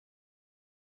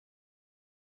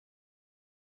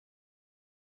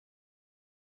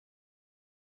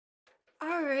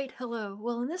Alright, hello.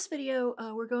 Well, in this video,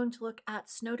 we're going to look at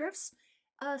snowdrifts,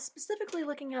 specifically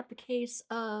looking at the case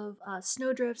of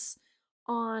snowdrifts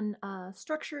on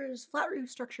structures, flat roof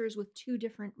structures with two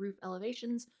different roof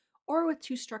elevations, or with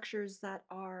two structures that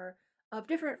are of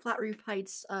different flat roof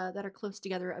heights that are close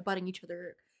together, abutting each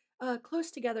other,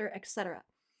 close together, etc.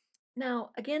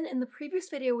 Now, again, in the previous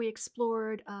video, we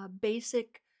explored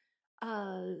basic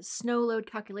snow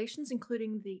load calculations,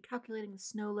 including the calculating the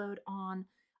snow load on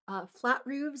flat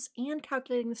roofs and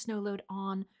calculating the snow load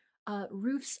on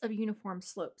roofs of uniform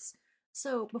slopes.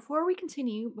 So before we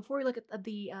continue, before we look at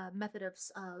the method of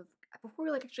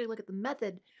before we actually look at the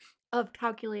method of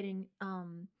calculating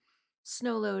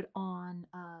snow load on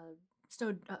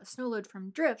snow load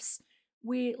from drifts,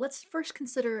 let's first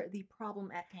consider the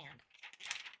problem at hand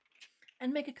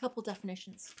and make a couple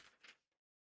definitions.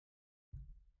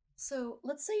 So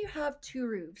let's say you have two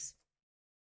roofs,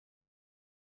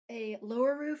 a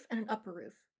lower roof and an upper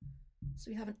roof. So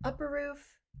we have an upper roof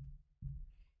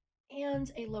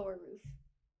and a lower roof.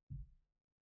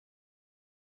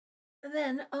 And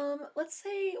then let's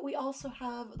say we also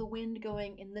have the wind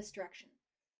going in this direction.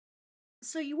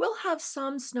 So you will have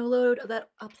some snow load that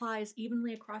applies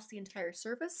evenly across the entire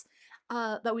surface,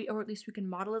 or at least we can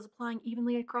model as applying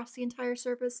evenly across the entire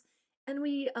surface, and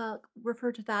we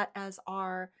refer to that as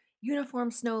our uniform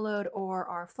snow load, or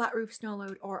our flat roof snow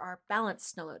load, or our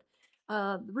balanced snow load.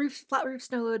 Flat roof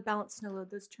snow load, balanced snow load,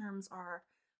 those terms are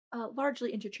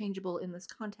largely interchangeable in this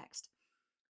context.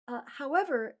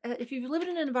 However, if you've lived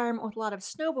in an environment with a lot of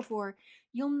snow before,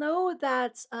 you'll know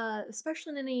that,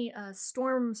 especially in any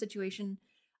storm situation,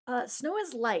 snow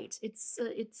is light. It's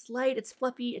light, it's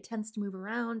fluffy, it tends to move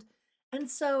around, and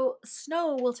so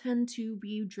snow will tend to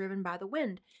be driven by the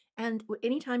wind. And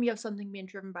anytime you have something being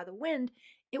driven by the wind,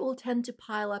 it will tend to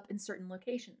pile up in certain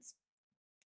locations.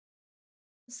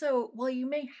 So while you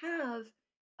may have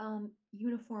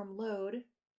uniform load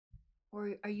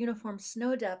or a uniform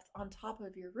snow depth on top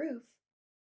of your roof,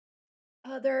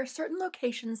 there are certain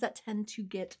locations that tend to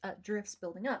get drifts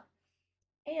building up.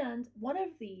 And one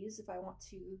of these, if I want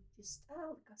to just,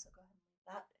 oh, I guess I'll go ahead and leave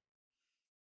that.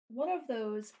 One of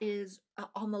those is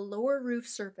on the lower roof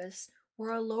surface,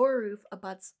 where a lower roof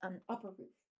abuts an upper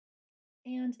roof.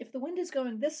 And if the wind is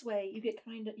going this way, you get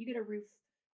a roof,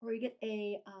 or you get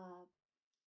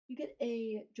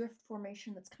a drift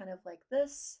formation that's kind of like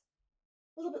this,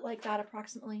 a little bit like that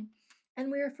approximately.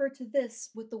 And we refer to this,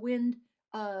 with the wind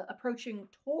approaching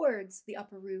towards the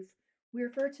upper roof, we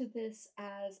refer to this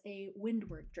as a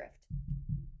windward drift.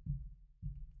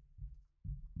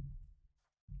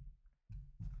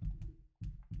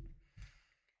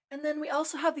 And then we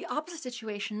also have the opposite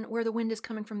situation where the wind is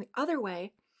coming from the other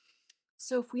way.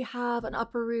 So if we have an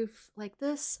upper roof like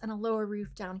this and a lower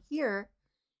roof down here,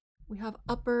 we have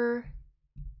upper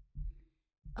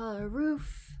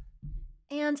roof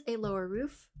and a lower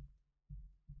roof,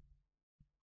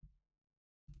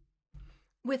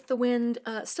 with the wind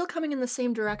still coming in the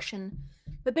same direction.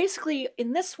 But basically,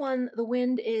 in this one, the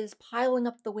wind is piling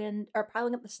up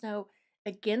the snow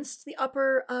against the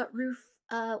upper roof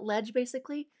ledge,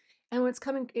 basically. And when it's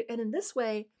coming, and in this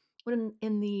way,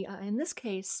 in this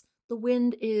case, the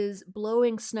wind is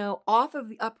blowing snow off of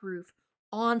the upper roof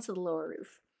onto the lower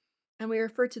roof. And we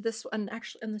refer to this one,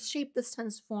 actually, and the shape this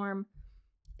tends to form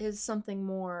is something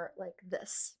more like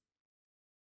this.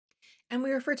 And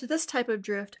we refer to this type of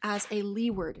drift as a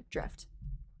leeward drift.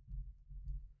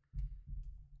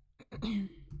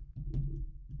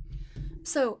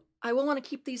 So I will want to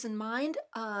keep these in mind.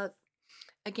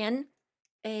 Again,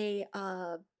 a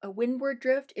windward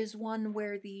drift is one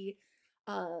where the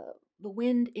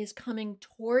wind is coming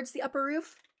towards the upper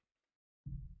roof.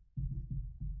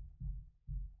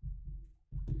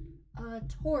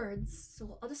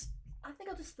 So I think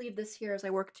I'll just leave this here as I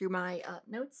work through my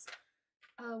notes.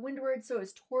 Windward, so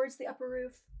is towards the upper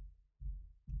roof.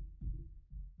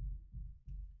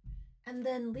 And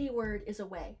then leeward is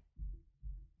away.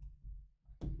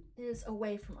 It is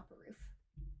away from upper roof.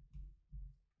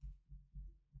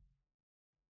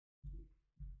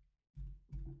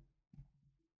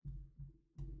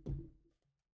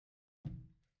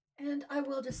 And I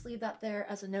will just leave that there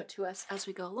as a note to us as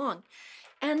we go along.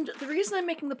 And the reason I'm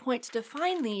making the point to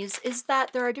define these is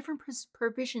that there are different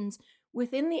provisions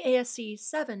within the ASCE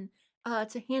 7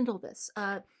 to handle this.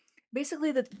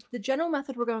 Basically, the general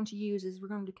method we're going to use is we're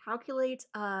going to calculate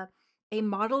a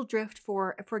model drift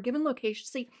for a given location.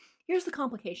 See, here's the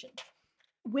complication.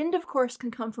 Wind, of course,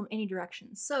 can come from any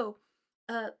direction. So,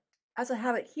 as I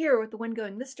have it here with the wind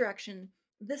going this direction,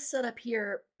 this setup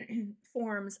here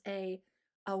forms a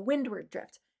windward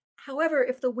drift. However,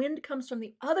 if the wind comes from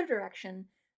the other direction,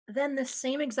 then the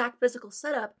same exact physical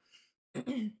setup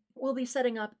we'll be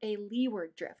setting up a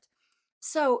leeward drift.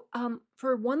 So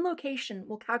for one location,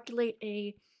 we'll calculate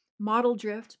a model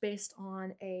drift based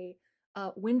on a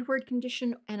windward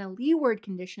condition and a leeward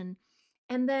condition,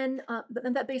 and then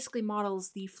that basically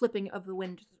models the flipping of the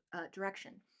wind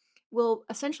direction. We'll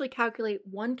essentially calculate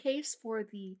one case for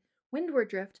the windward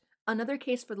drift, another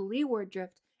case for the leeward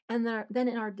drift, and then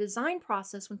in our design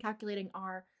process, when calculating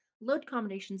our load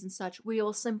combinations and such, we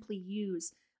will simply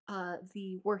use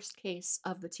the worst case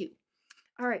of the two.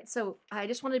 All right, so I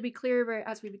just want to be clear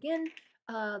as we begin,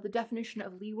 the definition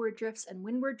of leeward drifts and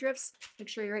windward drifts. Make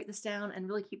sure you write this down and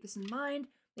really keep this in mind.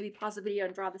 Maybe pause the video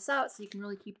and draw this out so you can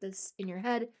really keep this in your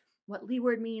head, what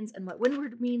leeward means and what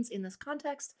windward means in this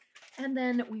context. And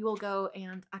then we will go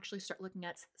and actually start looking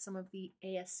at some of the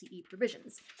ASCE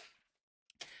provisions.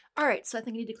 All right, so I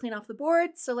think I need to clean off the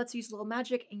board, so let's use a little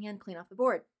magic and clean off the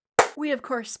board. We, of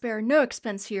course, spare no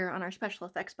expense here on our special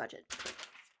effects budget.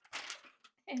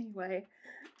 Anyway,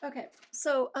 okay,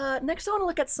 so next I want to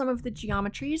look at some of the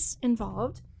geometries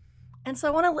involved. And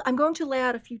so I'm going to lay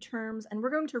out a few terms, and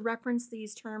we're going to reference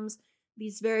these terms,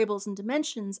 these variables and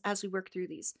dimensions as we work through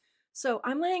these. So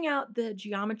I'm laying out the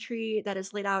geometry that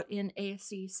is laid out in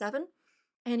ASCE 7,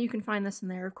 and you can find this in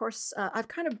there. Of course, I've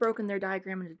kind of broken their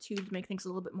diagram into two to make things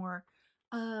a little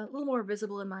more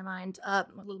visible in my mind, a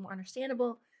little more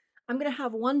understandable. I'm going to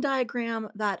have one diagram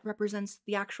that represents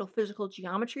the actual physical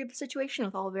geometry of the situation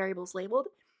with all variables labeled,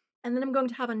 and then I'm going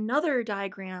to have another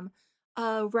diagram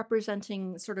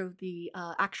representing sort of the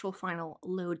actual final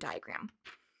load diagram.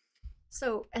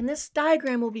 So, and this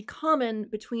diagram will be common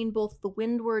between both the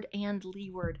windward and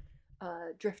leeward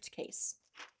drift case.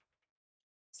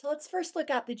 So let's first look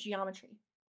at the geometry.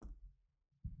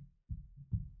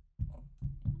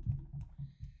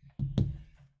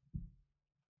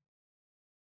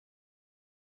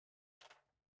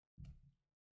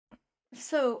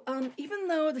 So, even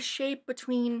though the shape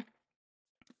between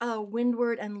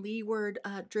windward and leeward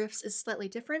drifts is slightly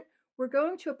different, we're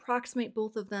going to approximate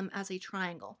both of them as a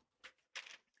triangle.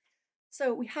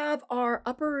 So we have our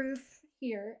upper roof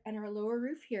here and our lower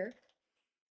roof here,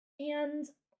 and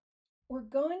we're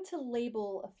going to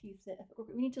label a few things.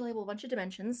 We need to label a bunch of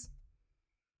dimensions.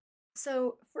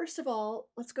 So first of all,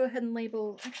 let's go ahead and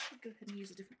label, actually go ahead and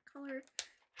use a different color.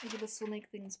 Maybe this will make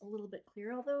things a little bit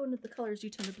clearer, although the colors do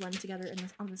tend to blend together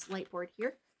on this light board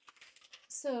here.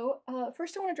 So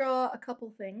first I want to draw a couple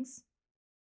things.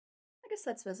 I guess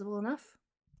that's visible enough.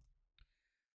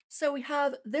 So we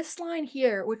have this line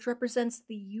here, which represents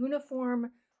the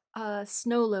uniform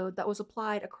snow load that was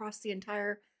applied across the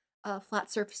entire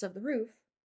flat surface of the roof.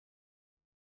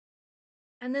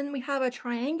 And then we have a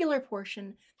triangular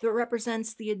portion that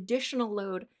represents the additional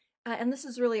load, and this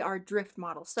is really our drift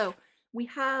model. So we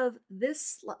have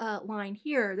this line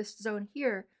here, this zone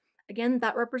here. Again,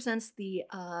 that represents the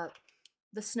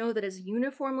snow that is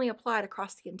uniformly applied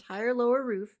across the entire lower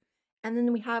roof. And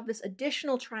then we have this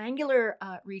additional triangular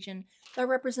region that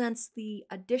represents the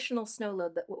additional snow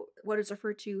load, that what is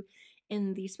referred to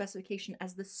in the specification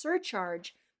as the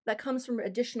surcharge that comes from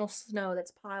additional snow that's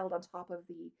piled on top of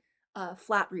the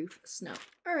flat roof snow.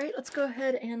 All right, let's go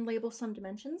ahead and label some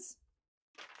dimensions.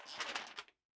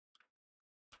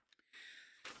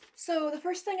 So the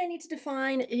first thing I need to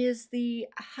define is the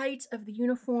height of the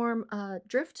uniform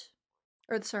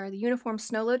the uniform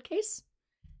snow load case.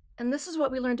 And this is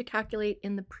what we learned to calculate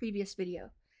in the previous video.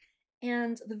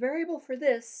 And the variable for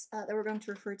this that we're going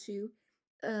to refer to,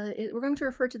 we're going to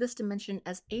refer to this dimension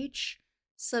as h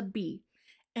sub b.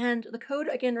 And the code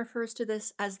again refers to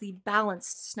this as the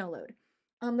balanced snow load.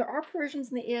 There are provisions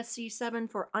in the ASCE 7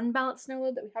 for unbalanced snow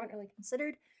load that we haven't really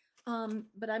considered,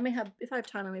 but I may have, if I have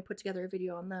time, I may put together a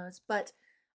video on those. But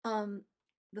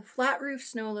the flat roof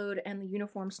snow load and the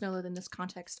uniform snow load in this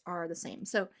context are the same.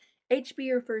 So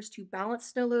HB refers to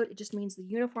balanced snow load. It just means the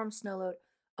uniform snow load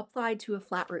applied to a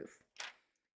flat roof.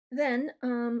 Then,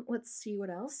 let's see what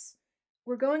else.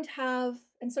 We're going to have,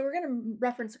 and so we're going to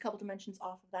reference a couple dimensions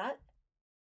off of that.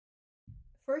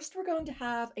 First, we're going to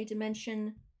have a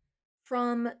dimension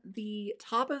from the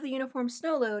top of the uniform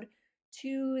snow load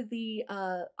to the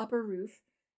upper roof,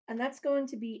 and that's going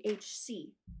to be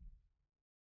HC.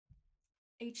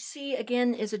 HC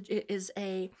again is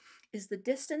the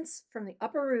distance from the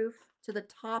upper roof to the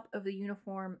top of the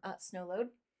uniform snow load.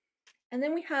 And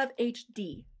then we have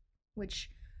HD,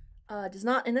 which does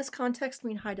not in this context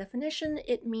mean high definition.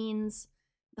 It means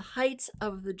the height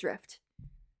of the drift.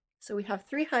 So we have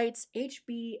three heights,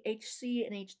 HB, HC,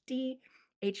 and HD.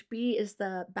 HB is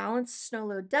the balanced snow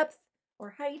load depth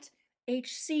or height.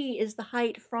 HC is the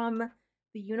height from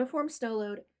the uniform snow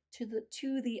load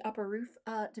to the upper roof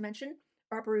dimension,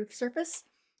 upper roof surface.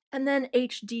 And then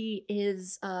HD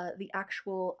is the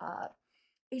actual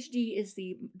HD is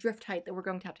the drift height that we're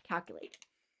going to have to calculate.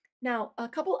 Now, a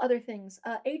couple other things.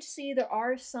 HC, there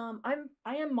are some.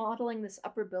 I am modeling this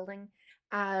upper building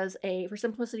as for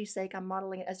simplicity's sake, I'm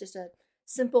modeling it as just a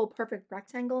simple, perfect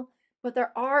rectangle. But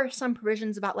there are some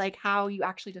provisions about like how you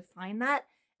actually define that,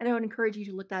 and I would encourage you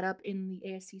to look that up in the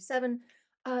ASCE 7.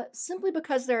 Simply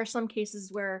because there are some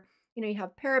cases where you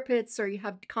have parapets or you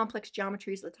have complex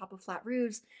geometries at the top of flat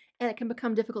roofs, and it can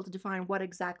become difficult to define what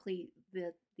exactly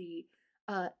the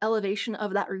elevation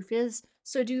of that roof is.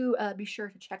 So do be sure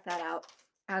to check that out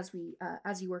as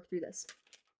you work through this.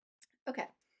 Okay,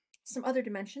 some other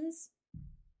dimensions.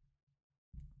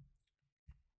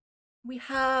 We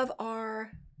have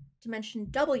our dimension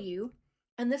W,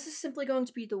 and this is simply going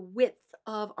to be the width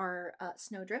of our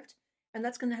snowdrift, and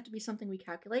that's going to have to be something we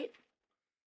calculate.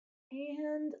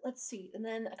 And let's see, and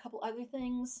then a couple other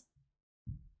things.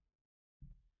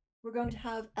 We're going to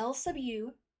have L sub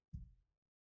U,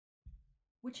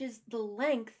 which is the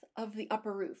length of the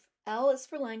upper roof. L is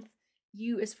for length,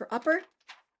 U is for upper.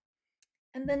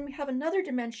 And then we have another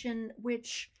dimension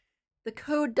which the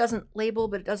code doesn't label,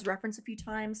 but it does reference a few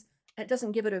times. And it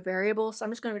doesn't give it a variable, so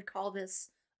I'm just going to call this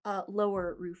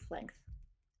lower roof length.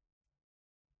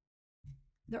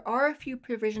 There are a few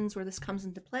provisions where this comes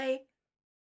into play,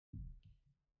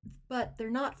 but they're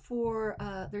not for,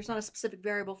 there's not a specific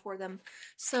variable for them.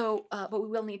 So, but we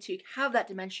will need to have that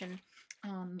dimension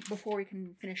before we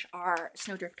can finish our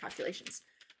snowdrift calculations.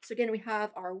 So again, we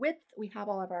have our width, we have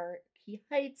all of our key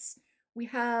heights, we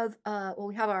have,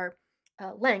 we have our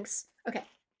lengths. Okay,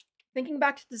 thinking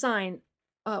back to design,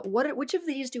 which of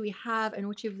these do we have and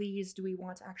which of these do we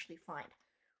want to actually find?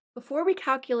 Before we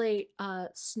calculate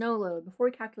snow load, before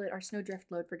we calculate our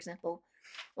snowdrift load, for example,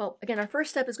 well, again, our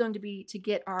first step is going to be to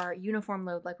get our uniform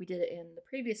load like we did in the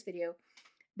previous video.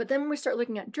 But then when we start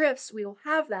looking at drifts, we will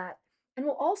have that, and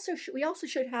we also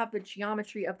should have the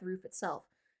geometry of the roof itself.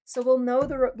 So we'll know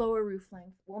the lower roof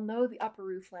length, we'll know the upper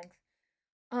roof length,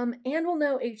 and we'll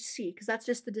know HC because that's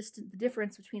just the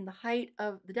difference between the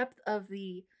depth of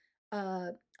the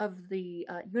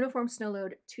uniform snow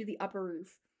load to the upper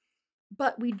roof.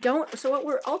 But we don't. So what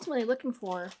we're ultimately looking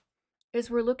for is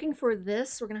we're looking for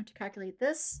this. We're going to have to calculate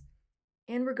this,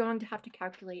 and we're going to have to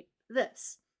calculate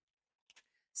this.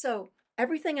 So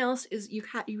everything else is you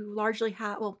largely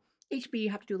have, well, HB you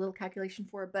have to do a little calculation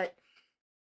for, but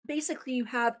basically you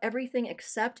have everything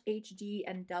except HD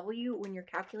and W when you're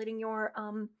calculating your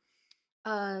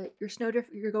snowdrift.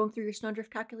 You're going through your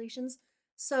snowdrift calculations.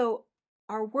 So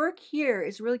our work here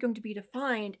is really going to be to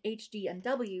find HD and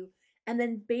W, and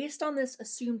then based on this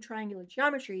assumed triangular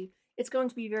geometry, it's going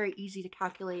to be very easy to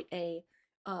calculate an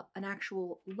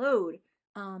actual load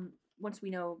once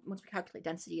we calculate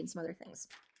density and some other things.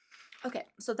 Okay,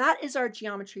 so that is our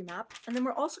geometry map, and then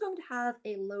we're also going to have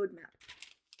a load map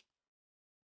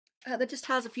that just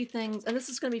has a few things, and this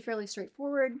is going to be fairly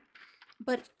straightforward,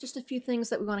 but just a few things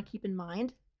that we want to keep in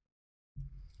mind.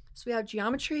 So we have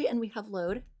geometry and we have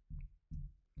load.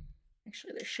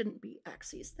 Actually, there shouldn't be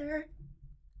axes there.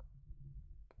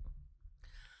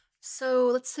 So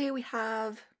let's say we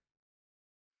have,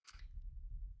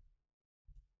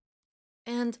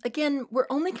 and again, we're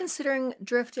only considering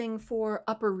drifting for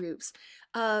upper roofs.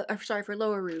 For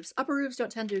lower roofs. Upper roofs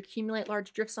don't tend to accumulate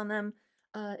large drifts on them.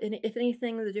 And if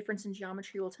anything, the difference in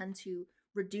geometry will tend to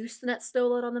reduce the net snow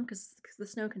load on them because the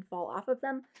snow can fall off of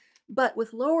them. But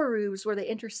with lower roofs where they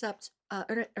intersect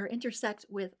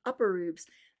with upper roofs,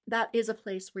 that is a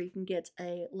place where you can get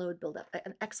a load buildup,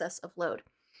 an excess of load.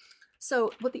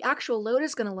 So what the actual load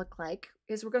is going to look like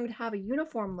is we're going to have a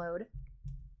uniform load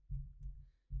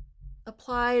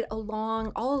applied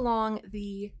all along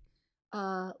the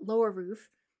lower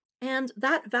roof, and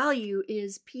that value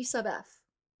is P sub F.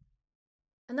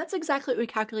 And that's exactly what we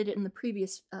calculated in the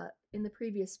previous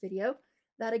video.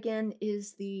 That again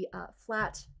is the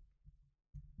flat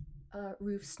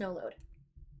roof snow load.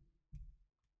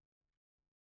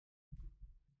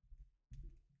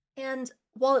 And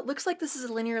while it looks like this is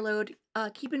a linear load,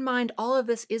 keep in mind all of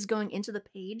this is going into the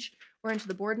page, or into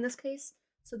the board in this case.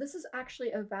 So this is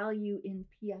actually a value in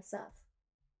PSF.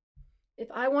 If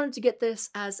I wanted to get this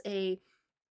as a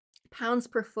pounds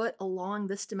per foot along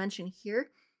this dimension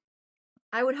here,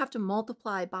 I would have to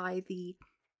multiply by the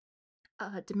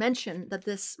dimension that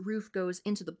this roof goes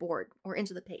into the board, or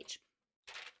into the page.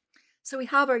 So we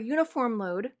have our uniform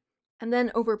load, and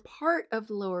then over part of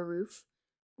the lower roof,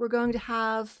 we're going to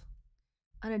have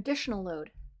an additional load.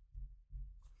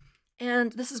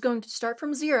 And this is going to start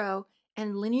from 0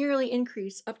 and linearly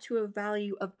increase up to a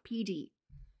value of PD,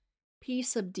 P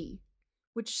sub D.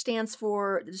 which stands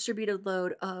for the distributed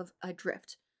load of a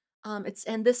drift.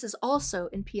 And this is also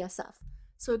in PSF.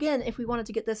 So again, if we wanted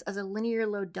to get this as a linear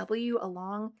load W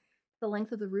along the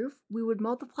length of the roof, we would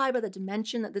multiply by the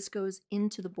dimension that this goes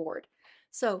into the board.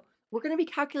 So we're going to be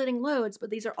calculating loads,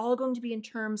 but these are all going to be in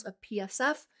terms of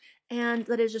PSF, and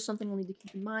that is just something we'll need to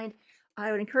keep in mind.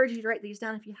 I would encourage you to write these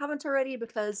down if you haven't already,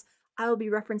 because I will be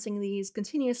referencing these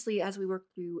continuously as we work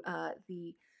through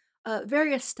the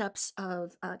various steps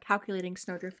of calculating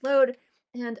snowdrift load,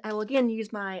 and I will again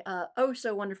use my oh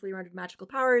so wonderfully rendered magical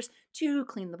powers to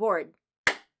clean the board.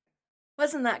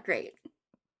 Wasn't that great?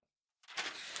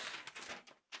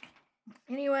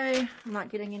 Anyway, I'm not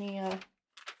getting any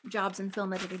jobs in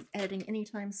film editing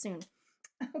anytime soon.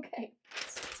 Okay,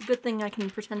 it's a good thing I can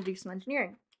pretend to do some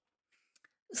engineering.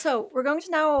 So we're going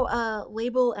to now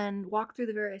label and walk through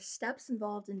the various steps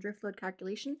involved in drift load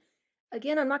calculation.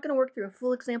 Again, I'm not going to work through a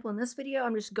full example in this video.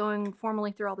 I'm just going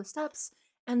formally through all the steps,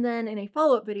 and then in a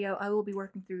follow-up video, I will be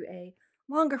working through a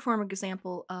longer form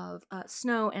example of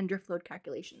snow and drift load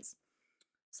calculations.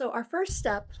 So our first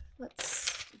step,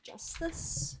 let's adjust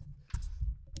this.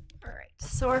 All right,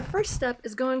 so our first step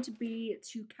is going to be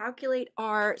to calculate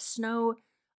our snow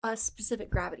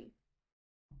specific gravity,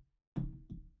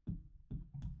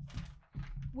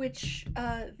 which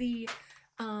the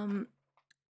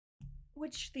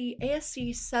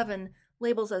ASCE 7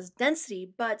 labels as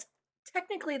density, but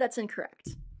technically that's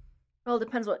incorrect. Well, it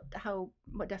depends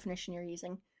what definition you're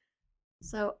using.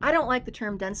 So I don't like the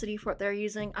term density for what they're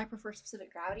using. I prefer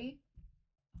specific gravity.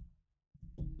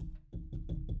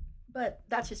 But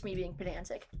that's just me being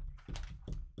pedantic.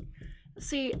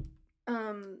 See,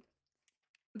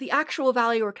 the actual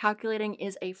value we're calculating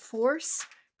is a force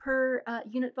per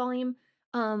unit volume,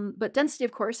 but density,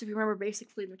 of course, if you remember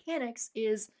basic fluid mechanics,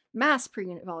 is mass per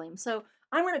unit volume. So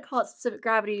I'm going to call it specific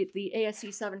gravity. The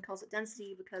ASCE 7 calls it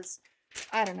density because,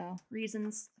 I don't know,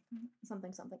 reasons,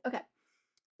 something. Okay,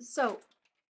 so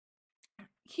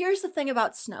here's the thing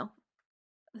about snow.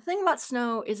 The thing about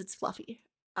snow is it's fluffy.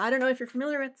 I don't know if you're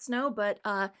familiar with snow, but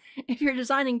if you're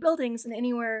designing buildings in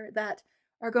anywhere that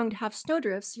are going to have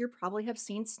snowdrifts, you probably have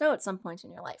seen snow at some point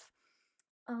in your life.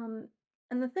 And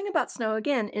the thing about snow,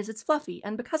 again, is it's fluffy,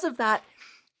 and because of that,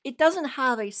 it doesn't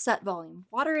have a set volume.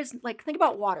 Water is, like, think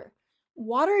about water.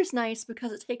 Water is nice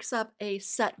because it takes up a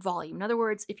set volume. In other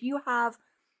words, if you have,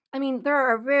 I mean, there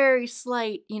are very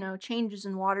slight, changes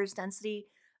in water's density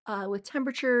with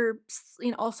temperature,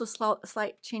 also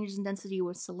slight changes in density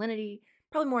with salinity.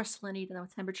 Probably more salinity than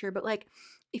with temperature, but like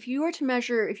if you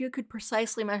could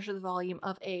precisely measure the volume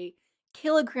of a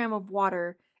kilogram of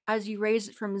water as you raise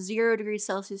it from 0 degrees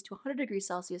Celsius to 100 degrees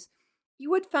Celsius, you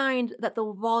would find that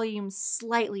the volume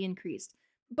slightly increased.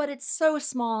 But it's so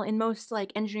small in most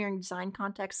like engineering design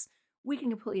contexts, we can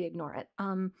completely ignore it.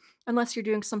 Unless you're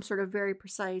doing some sort of very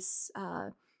precise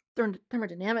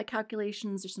thermodynamic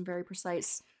calculations or some very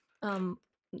precise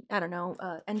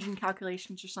engine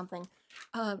calculations or something.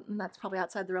 That's probably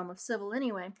outside the realm of civil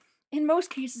anyway. In most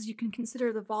cases, you can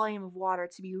consider the volume of water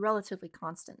to be relatively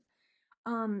constant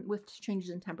with changes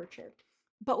in temperature.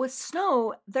 But with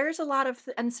snow, there's a lot of,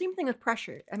 and same thing with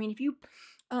pressure. I mean, if you,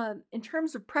 in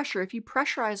terms of pressure, if you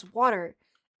pressurize water,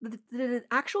 the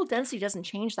actual density doesn't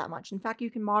change that much. In fact,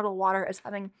 you can model water as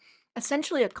having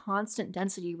essentially a constant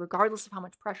density regardless of how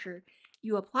much pressure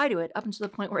you apply to it, up until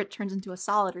the point where it turns into a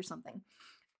solid or something.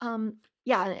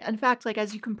 Yeah, in fact, like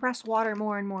as you compress water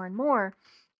more and more and more,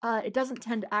 it doesn't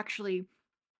tend to actually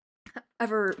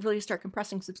ever really start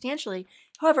compressing substantially.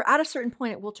 However, at a certain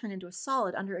point, it will turn into a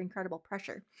solid under incredible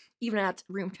pressure, even at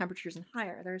room temperatures and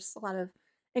higher. There's a lot of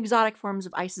exotic forms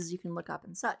of ices you can look up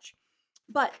and such.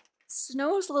 But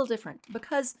snow is a little different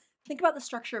because think about the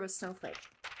structure of a snowflake.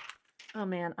 Oh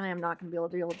man, I am not going to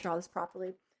be able to draw this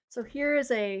properly. So here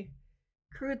is a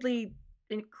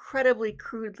incredibly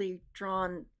crudely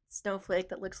drawn snowflake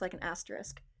that looks like an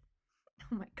asterisk.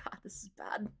 Oh my god, this is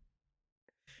bad.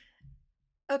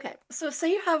 Okay, so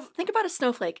say think about a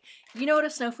snowflake. You know what a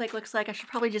snowflake looks like. I should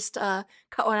probably just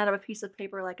cut one out of a piece of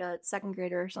paper like a second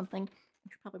grader or something.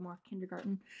 Probably more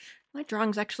kindergarten. My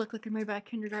drawings actually look like they're made by a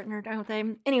kindergartner, don't they?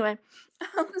 Anyway,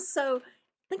 so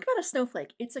think about a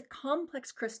snowflake. It's a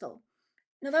complex crystal.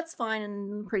 Now that's fine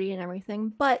and pretty and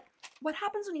everything, but what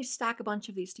happens when you stack a bunch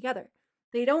of these together?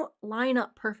 They don't line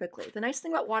up perfectly. The nice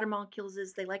thing about water molecules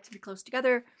is they like to be close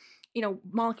together.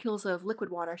 Molecules of liquid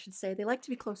water, I should say, they like to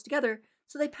be close together,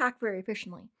 so they pack very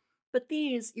efficiently. But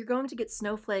these, you're going to get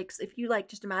snowflakes. If you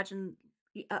just imagine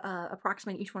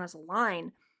approximating each one as a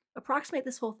line, approximate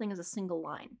this whole thing as a single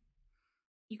line.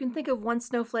 You can think of one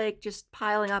snowflake just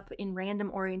piling up in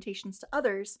random orientations to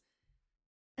others,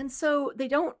 and so they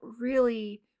don't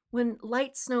really when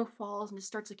light snow falls and just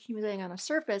starts accumulating on a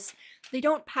surface, they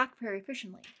don't pack very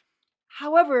efficiently.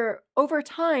 However, over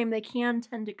time, they can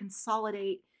tend to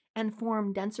consolidate and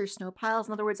form denser snow piles.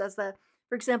 In other words,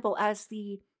 for example, as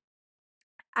the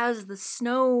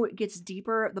snow gets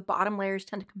deeper, the bottom layers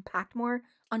tend to compact more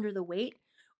under the weight.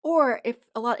 Or if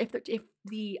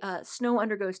the snow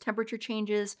undergoes temperature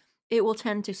changes, it will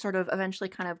tend to sort of eventually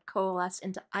kind of coalesce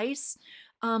into ice.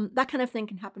 That kind of thing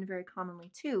can happen very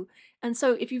commonly too. And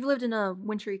so, if you've lived in a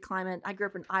wintry climate, I grew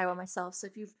up in Iowa myself. So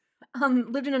if you've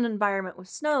lived in an environment with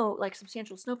snow, like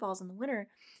substantial snowfalls in the winter,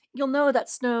 you'll know that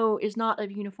snow is not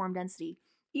of uniform density.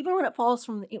 Even when it falls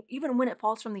from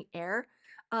the air,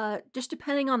 just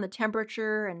depending on the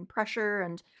temperature and pressure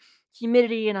and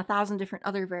humidity and 1,000 different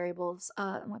other variables,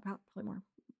 about probably more,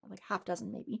 like half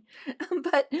dozen maybe,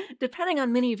 but depending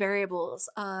on many variables,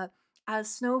 as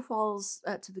snow falls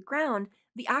to the ground,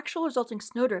 the actual resulting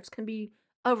snowdrifts can be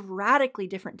of radically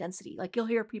different density. Like you'll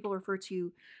hear people refer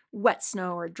to wet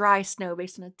snow or dry snow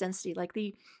based on its density. Like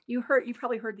you've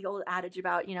probably heard the old adage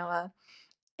about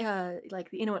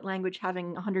like the Inuit language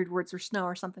having 100 words for snow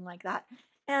or something like that.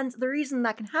 And the reason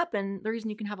that can happen, the reason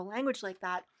you can have a language like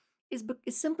that, is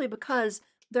simply because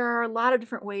there are a lot of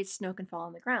different ways snow can fall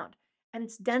on the ground, and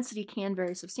its density can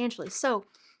vary substantially. So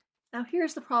now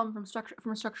here's the problem from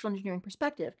a structural engineering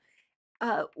perspective.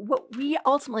 What we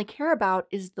ultimately care about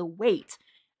is the weight,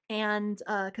 and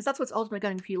because that's what's ultimately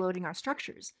going to be loading our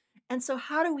structures. And so,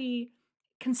 how do we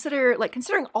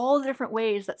considering all the different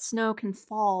ways that snow can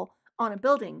fall on a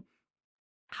building?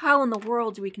 How in the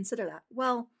world do we consider that?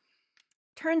 Well,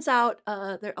 turns out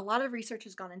a lot of research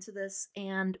has gone into this,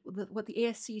 and what the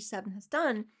ASCE 7 has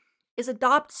done is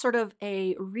adopt sort of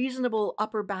a reasonable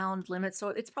upper bound limit. So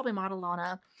it's probably modeled on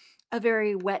a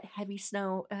very wet, heavy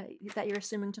snow that you're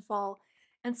assuming to fall.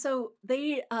 And so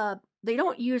they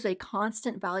don't use a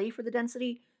constant value for the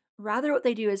density. Rather, what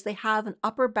they do is they have an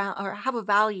upper bound or have a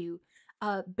value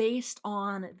based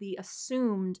on the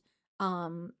assumed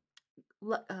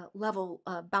level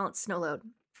balanced snow load,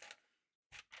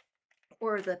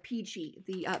 or the PG,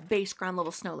 the base ground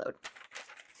level snow load.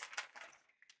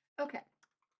 Okay,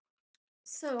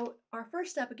 so our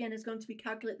first step again is going to be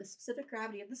calculate the specific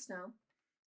gravity of the snow,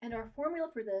 and our formula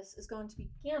for this is going to be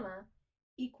gamma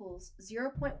equals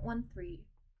 0.13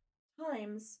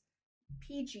 times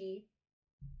PG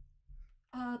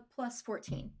plus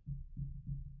 14.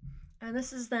 And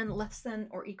this is then less than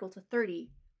or equal to 30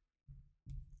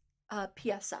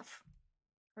 PSF,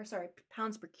 or sorry,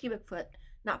 pounds per cubic foot,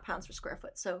 not pounds per square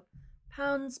foot. So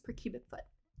pounds per cubic foot.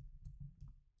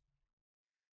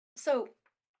 So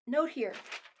note here,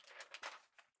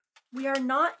 we are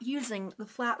not using the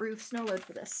flat roof snow load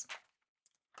for this.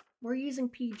 We're using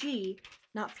PG,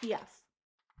 not PF.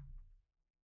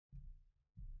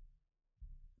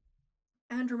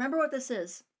 And remember what this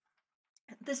is.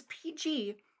 This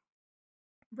PG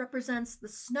represents the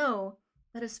snow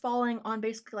that is falling on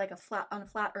basically like a flat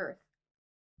earth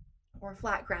or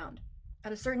flat ground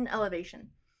at a certain elevation.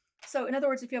 So in other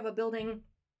words, if you have a building,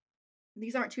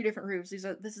 these aren't two different roofs.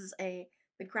 This is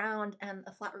the ground and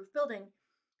a flat roof building.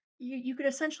 You could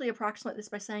essentially approximate this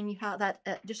by saying you have that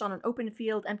just on an open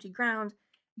field, empty ground,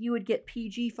 you would get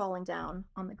PG falling down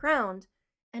on the ground,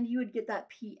 and you would get that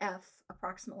PF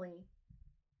approximately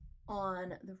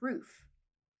on the roof.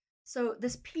 So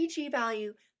this PG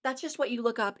value, that's just what you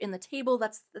look up in the table.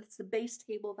 That's the base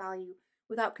table value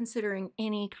without considering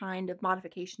any kind of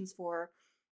modifications for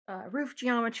roof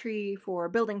geometry, for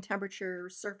building temperature,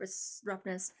 surface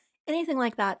roughness, anything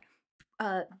like that.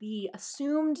 The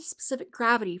assumed specific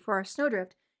gravity for our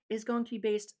snowdrift is going to be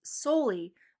based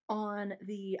solely on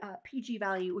the PG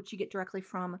value, which you get directly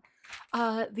from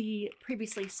the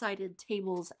previously cited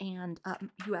tables and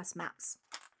US maps.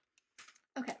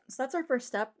 Okay, so that's our first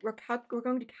step. We're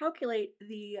going to calculate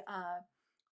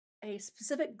a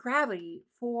specific gravity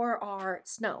for our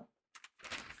snow.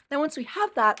 Then once we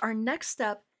have that, our next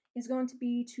step is going to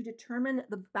be to determine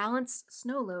the balanced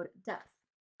snow load depth.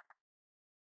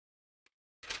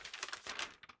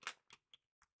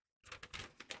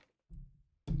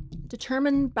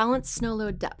 Determine balanced snow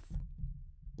load depth.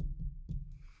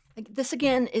 This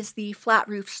again is the flat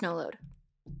roof snow load.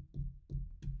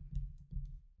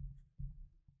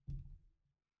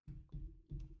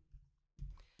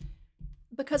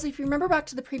 Because if you remember back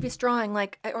to the previous drawing,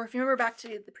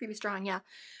 yeah,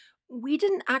 we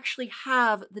didn't actually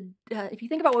have the, if you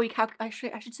think about what we I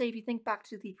should say, if you think back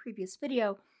to the previous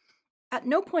video, at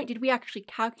no point did we actually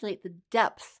calculate the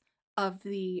depth of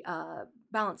the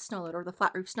balanced snow load or the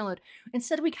flat roof snow load.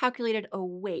 Instead, we calculated a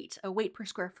weight per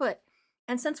square foot.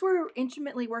 And since we're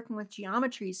intimately working with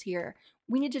geometries here,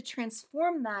 we need to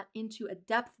transform that into a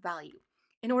depth value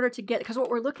in order to get, because what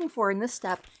we're looking for in this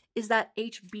step is that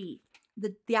HB,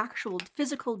 the actual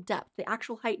physical depth, the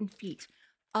actual height in feet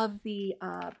of the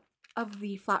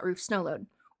flat roof snow load,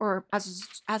 or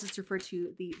as it's referred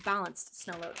to, the balanced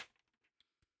snow load.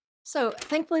 So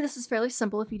thankfully this is fairly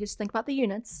simple if you just think about the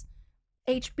units.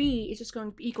 HB is just going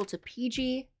to be equal to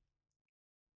PG.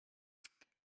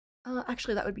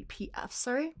 Actually, that would be PF,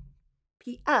 sorry.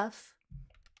 PF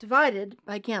divided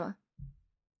by gamma.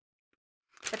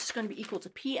 That's just going to be equal to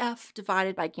PF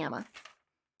divided by gamma.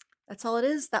 That's all it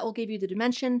is. That will give you the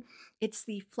dimension. It's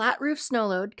the flat roof snow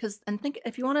load,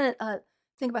 if you want to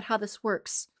think about how this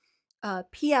works,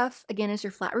 PF, again, is your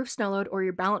flat roof snow load or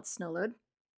your balanced snow load.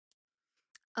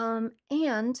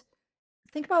 And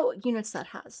think about what units that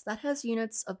has. That has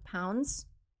units of pounds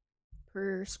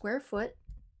per square foot.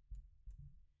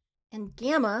 And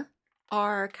gamma,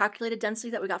 our calculated density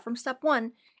that we got from step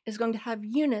 1, is going to have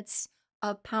units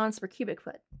of pounds per cubic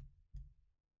foot.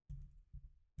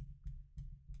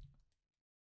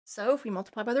 So if we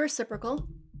multiply by the reciprocal,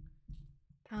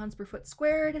 pounds per foot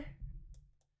squared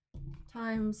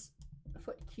times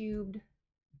foot cubed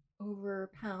over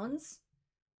pounds,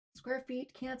 square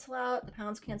feet cancel out, the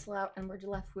pounds cancel out, and we're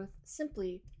left with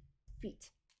simply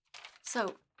feet.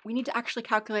 So we need to actually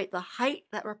calculate the height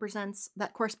that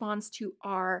corresponds to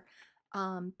our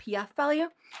PF value.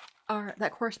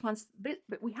 That corresponds, but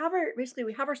we have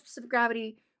our specific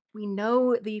gravity. We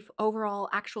know the overall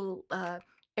actual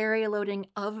area loading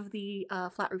of the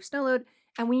flat roof snow load,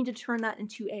 and we need to turn that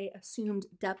into a assumed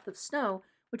depth of snow,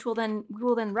 which we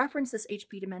will then reference this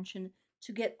HP dimension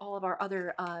to get all of our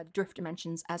other drift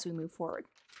dimensions as we move forward.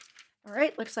 All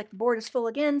right, looks like the board is full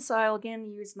again, so I'll again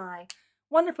use my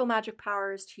wonderful magic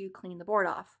powers to clean the board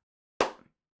off.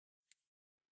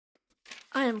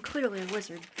 I am clearly a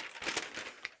wizard.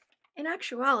 In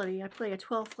actuality, I play a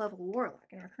 12th level warlock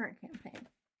in our current campaign.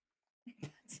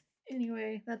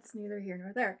 Anyway, that's neither here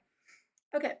nor there.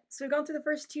 Okay, so we've gone through the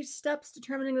first 2 steps,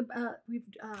 we've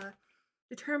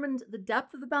determined the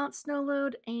depth of the balanced snow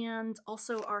load and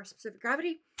also our specific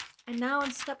gravity. And now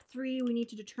in step 3, we need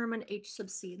to determine H sub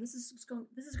C. And this is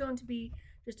going to be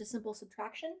just a simple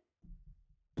subtraction.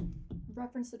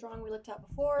 Reference the drawing we looked at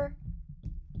before.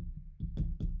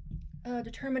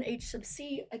 Determine H sub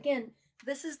C. Again,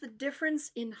 this is the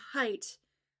difference in height.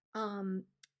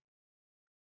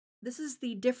 This is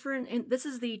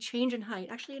the change in height.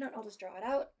 Actually, you know what? I'll just draw it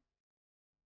out.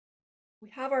 We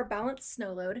have our balanced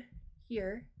snow load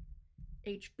here,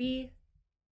 HB,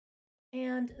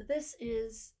 and this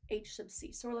is H sub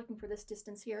C. So we're looking for this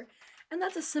distance here, and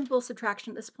that's a simple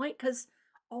subtraction at this point because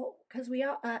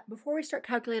before we start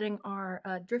calculating our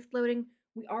drift loading,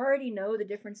 we already know the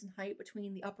difference in height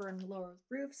between the upper and the lower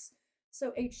roofs.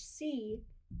 So HC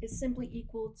is simply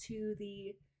equal to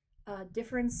the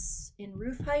difference in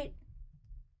roof height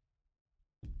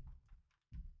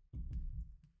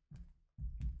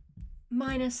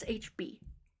minus HB.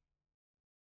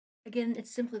 Again,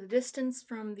 it's simply the distance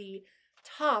from the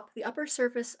upper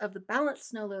surface of the balanced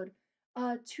snow load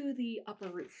to the upper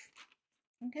roof.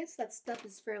 Okay, so that step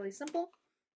is fairly simple.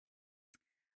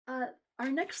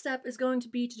 Our next step is going to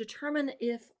be to determine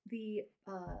if the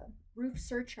roof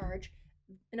surcharge,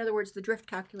 in other words, the drift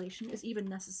calculation, is even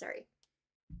necessary.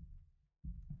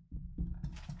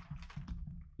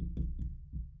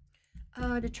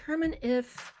 Determine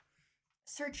if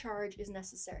surcharge is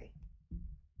necessary.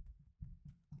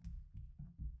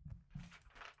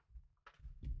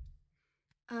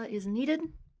 Is needed.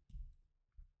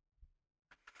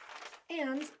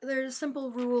 And there's a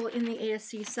simple rule in the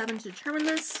ASCE 7 to determine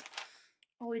this.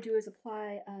 All we do is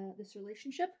apply this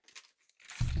relationship.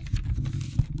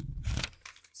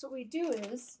 So what we do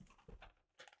is,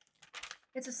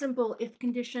 it's a simple if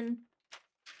condition.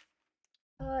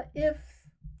 If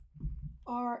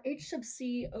our H sub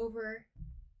C over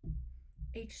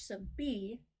H sub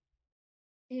B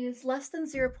is less than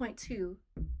 0.2,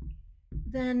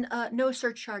 then no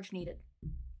surcharge needed.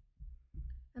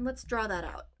 And let's draw that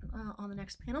out on the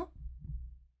next panel.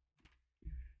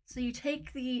 So you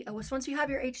take once you have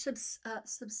your H sub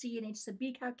C and H sub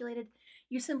B calculated,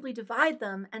 you simply divide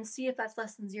them and see if that's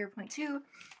less than 0.2.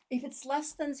 If it's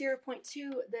less than 0.2,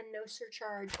 then no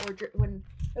surcharge, when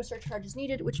no surcharge is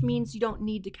needed, which means you don't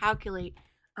need to calculate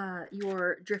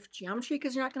your drift geometry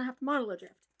because you're not going to have to model a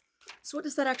drift. So what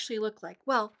does that actually look like?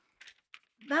 Well,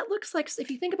 that looks like, if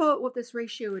you think about what this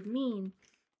ratio would mean,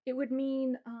 it would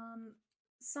mean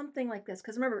something like this.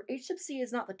 Because remember, H sub C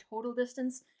is not the total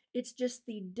distance, it's just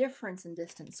the difference in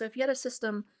distance. So if you had a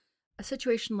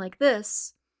situation like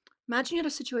this, imagine you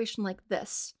had a situation like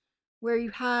this, where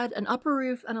you had an upper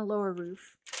roof and a lower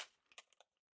roof.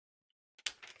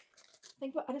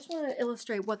 I just want to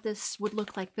illustrate what this would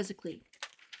look like physically.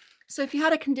 So if you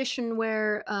had a condition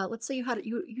where, let's say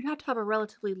you'd have to have a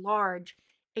relatively large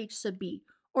H sub B,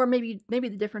 or maybe the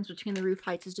difference between the roof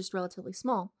heights is just relatively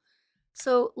small.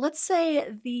 So let's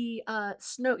say the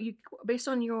based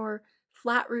on your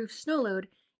flat roof snow load,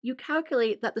 you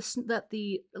calculate that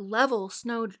the level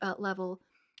snow level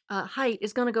height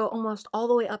is going to go almost all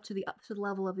the way up to the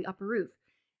level of the upper roof.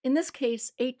 In this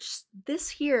case, this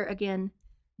here again,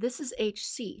 this is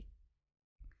HC.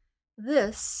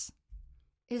 This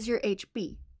is your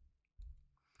HB.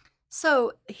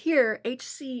 So here,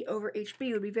 HC over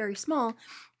HB would be very small,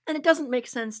 and it doesn't make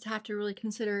sense to have to really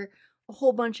consider a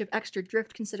whole bunch of extra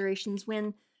drift considerations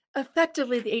when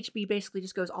effectively the HB basically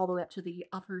just goes all the way up to the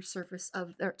upper surface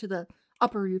to the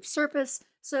upper roof surface.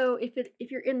 So if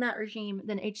you're in that regime,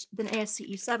 then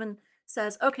ASCE 7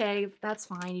 says, okay, that's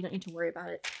fine, you don't need to worry about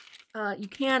it. You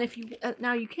can if you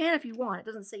want. It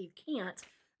doesn't say you can't,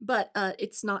 but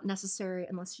it's not necessary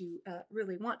unless you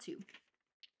really want to.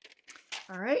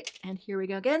 All right, and here we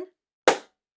go again.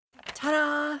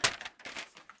 Ta-da!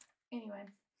 Anyway,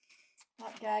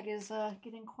 that gag is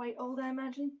getting quite old, I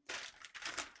imagine.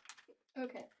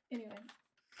 Okay, anyway.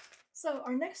 So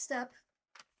our next step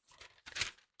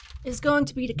is going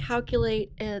to be to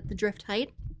calculate the drift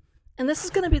height. And this is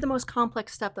going to be the most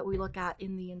complex step that we look at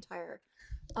in the entire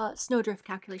snowdrift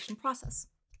calculation process.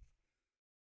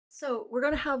 So we're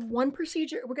going to have one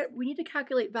procedure. We need to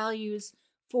calculate values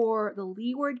for the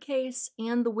leeward case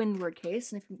and the windward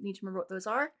case. And if you need to remember what those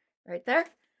are, right there.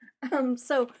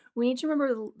 So we need to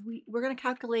remember we're going to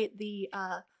calculate the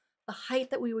height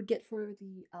that we would get for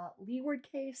the leeward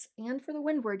case and for the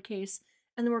windward case,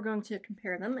 and then we're going to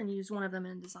compare them and use one of them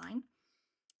in design.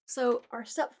 So our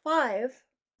step 5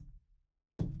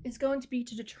 is going to be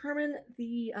to determine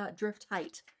the drift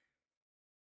height.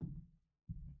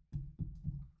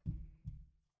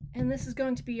 And this is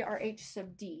going to be our H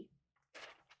sub D.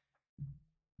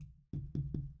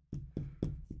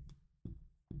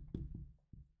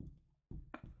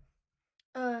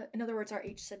 In other words, our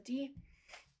H sub D.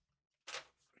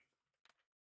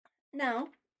 Now,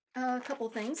 a couple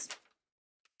things.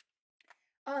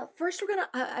 First, we're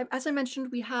gonna, as I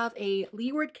mentioned, we have a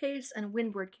leeward case and a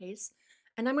windward case,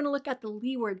 and I'm gonna look at the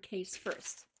leeward case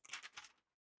first.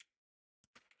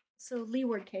 So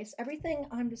leeward case, everything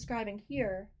I'm describing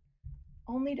here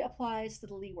only applies to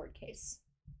the leeward case.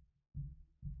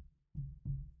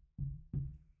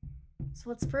 So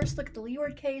let's first look at the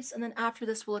leeward case, and then after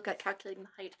this we'll look at calculating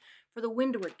the height for the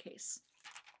windward case.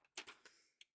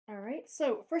 All right,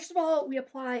 so first of all, we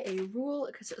apply a rule.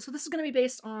 So this is going to be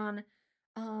based on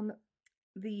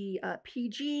the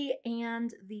PG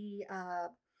and the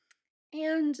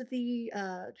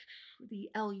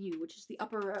LU, which is the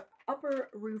upper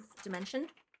roof dimension.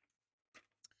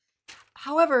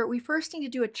 However, we first need to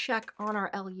do a check on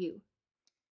our LU.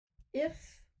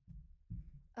 If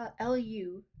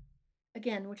LU,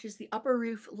 again, which is the upper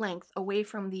roof length away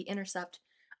from the intercept,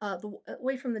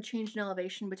 away from the change in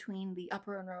elevation between the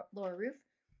upper and lower roof,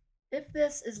 if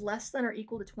this is less than or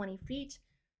equal to 20 feet,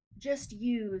 just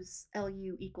use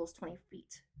LU equals 20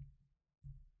 feet.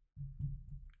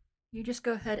 You just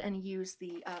go ahead and use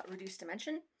the reduced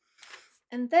dimension.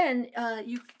 And then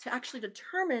to actually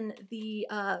determine the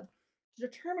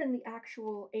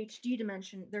actual HD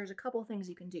dimension, there's a couple things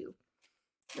you can do.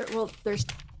 There's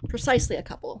precisely a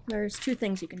couple. There's 2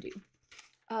 things you can do.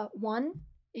 One,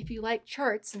 if you like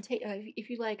charts and if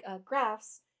you like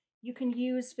graphs, you can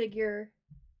use figure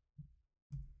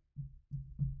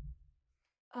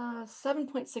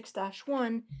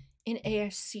 7.6-1 in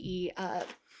ASCE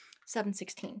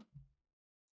 716.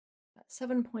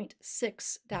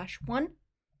 7.6-1.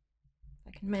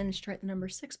 I can manage to write the number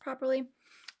 6 properly.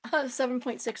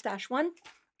 7.6-1.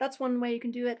 That's one way you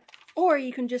can do it. Or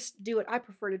you can just do what I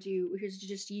prefer to do, which is to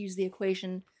just use the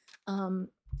equation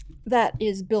that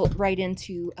is built right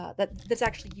into, that's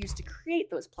actually used to create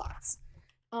those plots.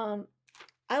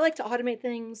 I like to automate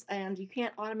things, and you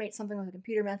can't automate something with a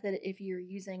computer method if you're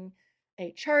using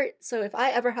a chart. So if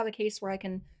I ever have a case where I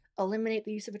can eliminate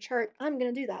the use of a chart, I'm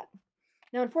going to do that.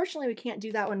 Now, unfortunately, we can't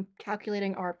do that when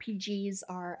calculating our PGs,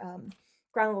 our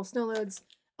ground level snow loads.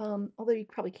 Although you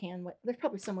probably can. There's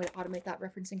probably some way to automate that,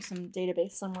 referencing some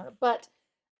database somewhere. But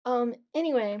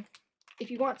anyway,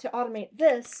 if you want to automate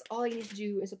this, all you need to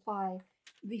do is apply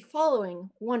the following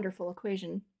wonderful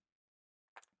equation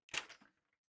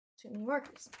to the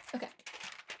markers. Okay.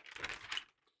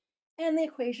 And the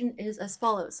equation is as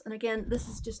follows. And again, this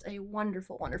is just a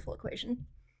wonderful, wonderful equation.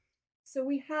 So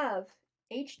we have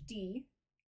HD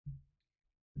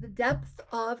the depth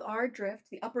of our drift,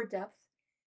 the upper depth,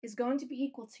 is going to be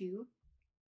equal to,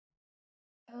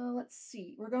 let's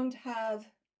see, we're going to have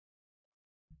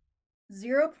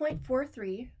 0.43.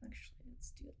 Actually,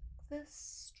 let's do it like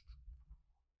this.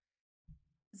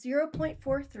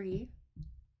 0.43.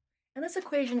 And this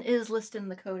equation is listed in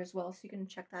the code as well, so you can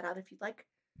check that out if you'd like.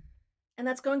 And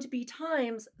that's going to be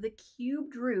times the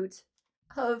cubed root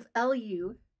of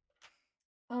LU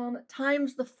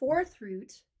times the fourth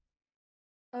root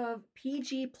of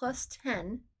PG plus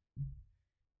 10.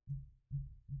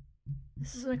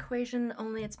 This is an equation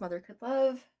only its mother could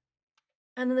love.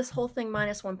 And then this whole thing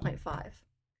minus 1.5.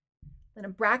 Then a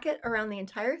bracket around the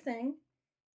entire thing.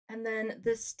 And then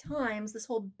this times, this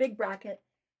whole big bracket,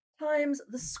 times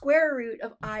the square root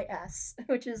of IS,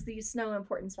 which is the snow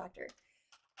importance factor.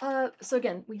 So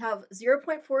again, we have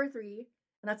 0.43,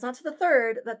 and that's not to the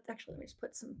third. That actually, let me just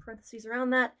put some parentheses around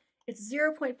that. It's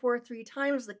 0.43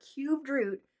 times the cubed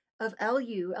root of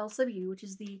LU, L sub U, which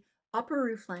is the upper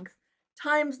roof length,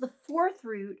 times the fourth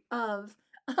root of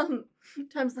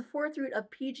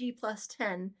PG plus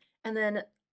 10, and then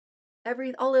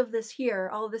all of this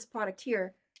product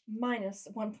here, minus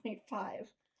 1.5.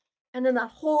 And then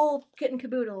that whole kit and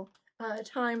caboodle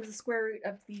times the square root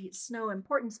of the snow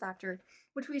importance factor,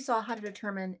 which we saw how to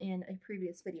determine in a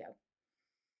previous video.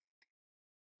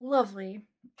 Lovely.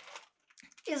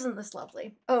 Isn't this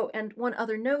lovely? Oh, and one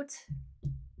other note.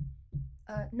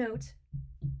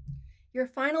 Your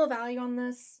final value on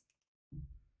this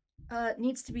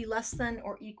needs to be less than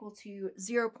or equal to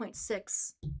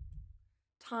 0.6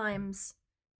 times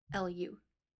LU,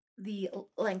 the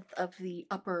length of the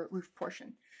upper roof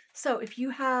portion. So if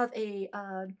you have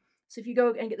so if you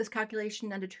go and get this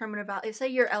calculation and determine about, say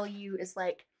your LU is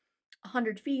like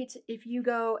 100 feet, if you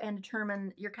go and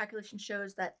determine, your calculation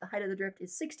shows that the height of the drift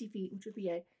is 60 feet, which would be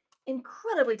a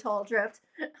incredibly tall drift.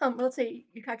 Let's say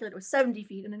you calculate it was 70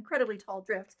 feet, an incredibly tall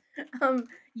drift.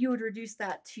 You would reduce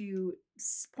that to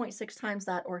 0.6 times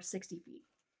that, or 60 feet.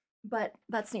 But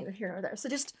that's neither here nor there. So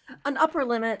just an upper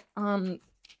limit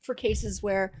for cases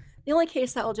where, the only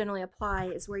case that will generally apply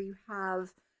is where you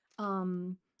have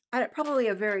probably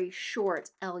a very short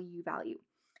LU value.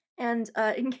 And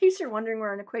in case you're wondering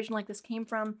where an equation like this came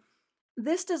from,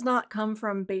 this does not come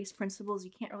from base principles.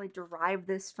 You can't really derive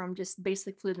this from just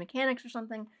basic fluid mechanics or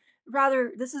something.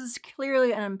 Rather, this is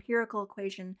clearly an empirical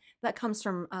equation that comes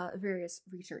from various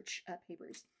research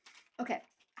papers. Okay,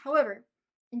 however,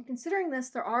 in considering this,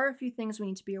 there are a few things we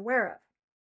need to be aware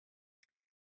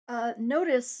of.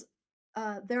 Notice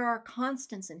there are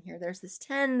constants in here. There's this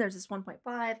 10, there's this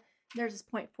 1.5, there's this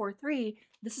 0.43.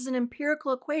 This is an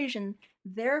empirical equation.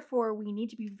 Therefore, we need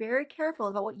to be very careful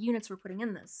about what units we're putting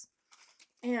in this.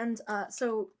 And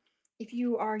so if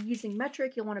you are using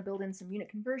metric, you'll want to build in some unit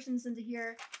conversions into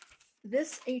here.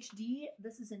 This HD,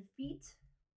 this is in feet.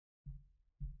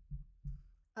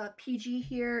 PG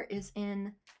here is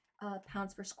in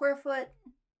pounds per square foot.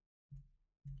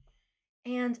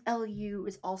 And LU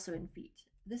is also in feet.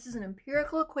 This is an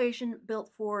empirical equation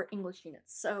built for English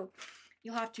units. So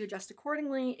you'll have to adjust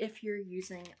accordingly if you're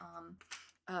using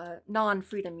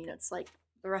non-freedom units like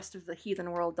the rest of the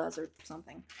heathen world does or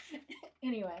something.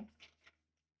 Anyway.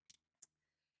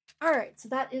 All right, so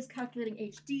that is calculating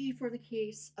HD for the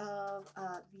case of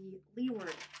the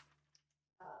leeward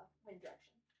wind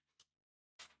direction.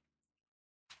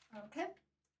 Okay.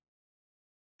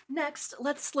 Next,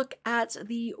 let's look at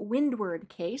the windward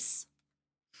case.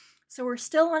 So we're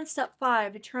still on step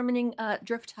 5, determining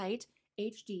drift height,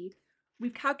 HD.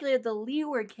 We've calculated the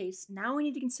leeward case. Now we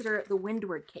need to consider the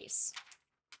windward case.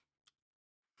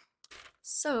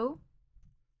 So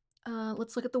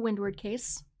let's look at the windward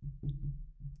case. I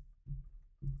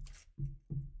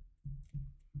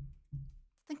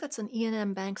think that's an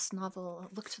Ian Banks novel,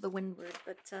 Look to the Windward,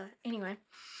 but anyway.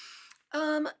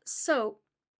 So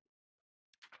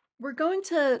we're going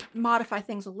to modify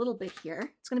things a little bit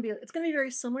here. It's going to be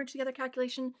very similar to the other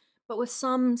calculation, but with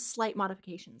some slight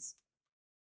modifications.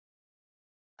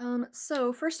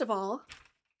 So first of all,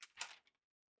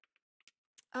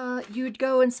 you'd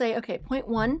go and say, okay, point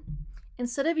 1,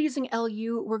 instead of using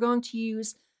LU, we're going to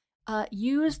use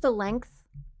the length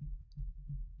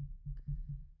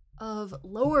of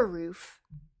lower roof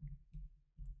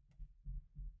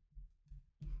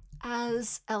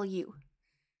as LU.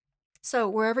 So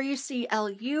wherever you see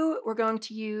LU, we're going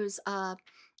to use,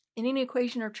 in any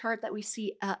equation or chart that we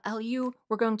see LU,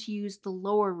 we're going to use the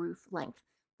lower roof length.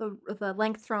 The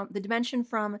length from, the dimension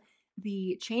from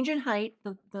the change in height,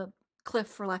 the cliff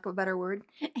for lack of a better word,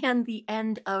 and the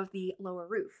end of the lower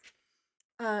roof.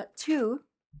 2,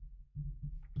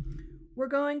 we're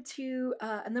going to,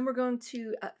 and then we're going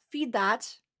to feed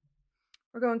that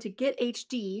we're going to get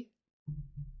HD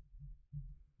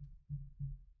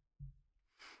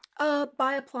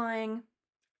by applying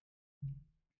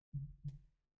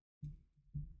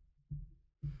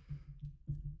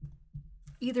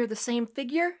either the same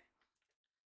figure,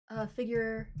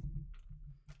 figure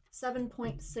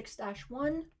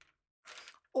 7.6-1,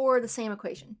 or the same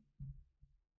equation.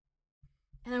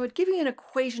 And I would give you an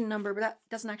equation number, but that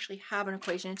doesn't actually have an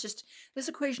equation. It's just, this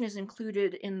equation is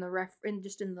included in the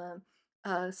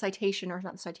citation, or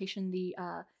not the citation, the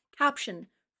caption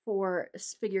for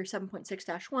figure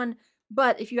 7.6-1.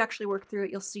 But if you actually work through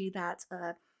it, you'll see that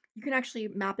you can actually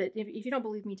map it. If you don't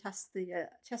believe me, test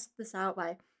this out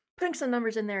by putting some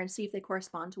numbers in there and see if they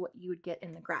correspond to what you would get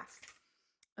in the graph.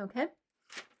 Okay.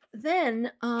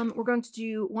 Then we're going to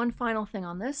do one final thing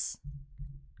on this.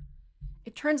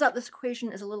 It turns out this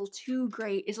equation is a little too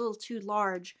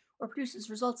large, or produces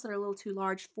results that are a little too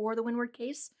large for the windward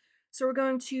case. So we're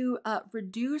going to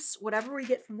reduce whatever we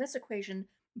get from this equation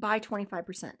by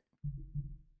 25%.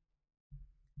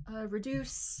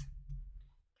 Reduce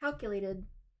calculated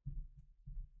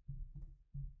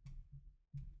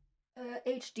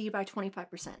HD by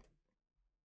 25%.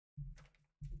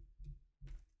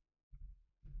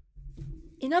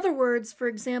 In other words, for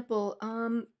example,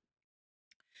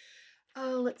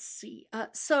 let's see.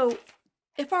 So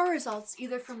if our results,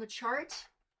 either from the chart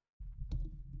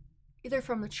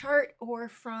or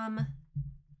from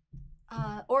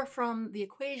the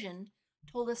equation,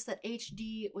 told us that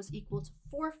HD was equal to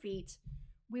 4 feet,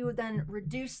 we would then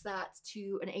reduce that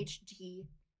to an HD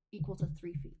equal to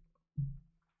 3 feet.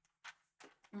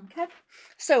 Okay,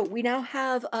 so we now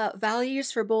have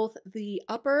values for both the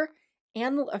upper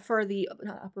and not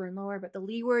upper and lower, but the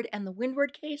leeward and the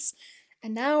windward case.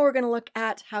 And now we're going to look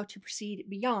at how to proceed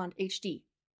beyond HD.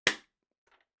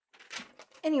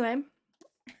 Anyway,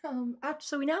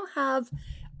 so we now have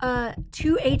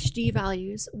 2 HD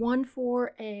values, one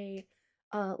for a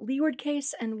leeward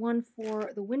case and one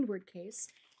for the windward case.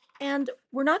 And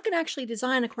we're not going to actually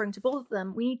design according to both of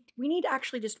them. We need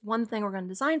actually just one thing we're going to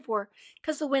design for,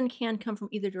 because the wind can come from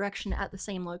either direction at the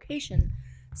same location.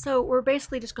 So we're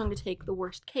basically just going to take the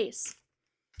worst case.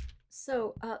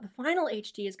 So the final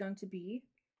HD is going to be,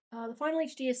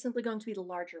 simply going to be the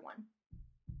larger one.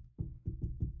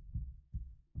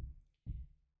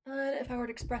 If I were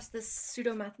to express this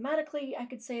pseudo-mathematically, I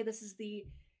could say this is the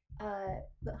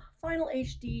final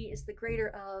HD is the greater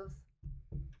of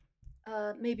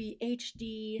maybe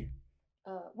HD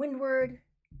windward,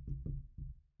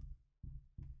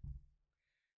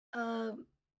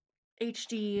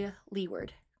 HD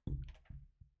leeward.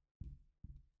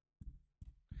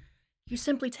 You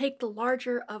simply take the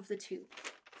larger of the two.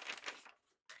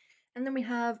 And then we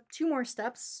have 2 more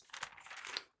steps.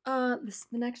 The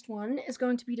next one is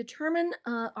going to be determine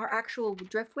our actual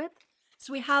drift width.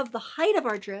 So we have the height of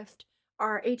our drift,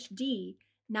 our HD.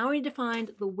 Now we need to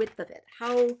find the width of it,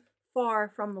 how far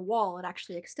from the wall it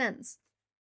actually extends.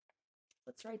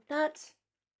 Let's write that.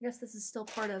 I guess this is still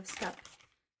part of step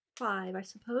 5, I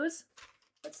suppose.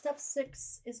 But step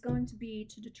 6 is going to be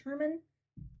to determine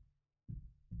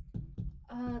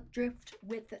drift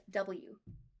width W.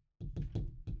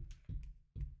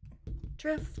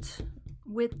 Drift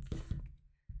width,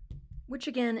 which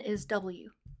again is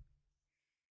W.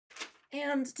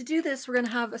 And to do this, we're going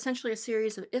to have essentially a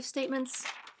series of if statements.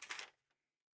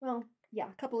 Well, yeah,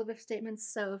 a couple of if statements.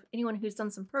 So if anyone who's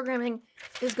done some programming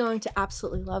is going to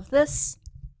absolutely love this.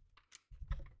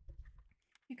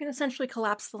 You can essentially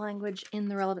collapse the language in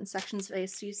the relevant sections of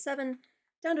ASCE 7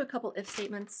 down to a couple if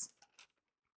statements.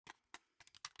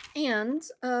 And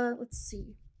let's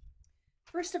see.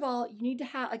 First of all, you need to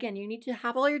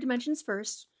have all your dimensions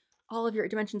first, all of your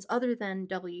dimensions other than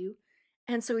W.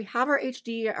 And so we have our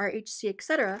HD, our HC,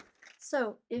 etc.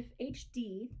 So if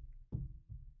HD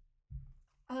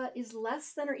is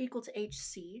less than or equal to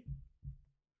HC,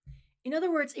 in other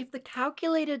words, if the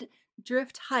calculated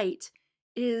drift height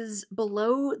is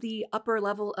below the upper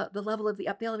level,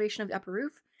 the elevation of the upper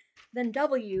roof, then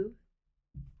W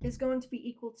is going to be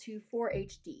equal to 4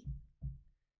 HD.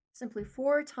 Simply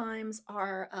 4 times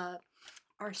our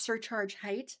surcharge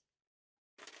height.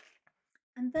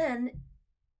 And then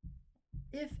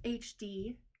if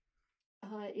HD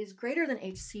is greater than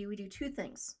HC, we do 2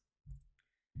 things.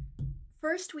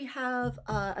 First, we have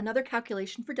another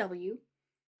calculation for W.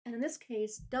 And in this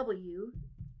case, W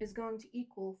is going to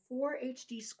equal 4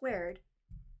 HD squared.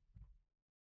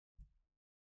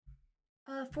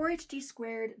 4 HD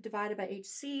squared divided by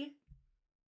HC.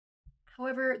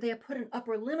 However, they have put an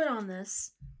upper limit on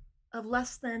this of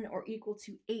less than or equal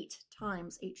to 8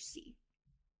 times HC.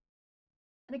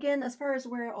 And again, as far as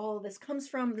where all of this comes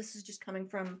from, this is just coming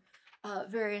from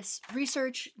various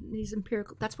research. These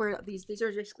empirical, that's where these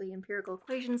are basically empirical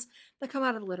equations that come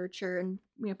out of the literature, and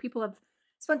people have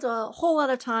spent a whole lot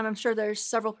of time. I'm sure there's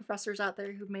several professors out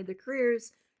there who've made their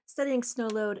careers studying snow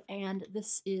load, and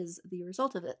this is the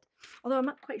result of it. Although I'm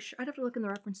not quite sure, I'd have to look in the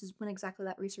references when exactly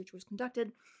that research was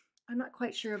conducted. I'm not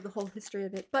quite sure of the whole history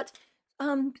of it, but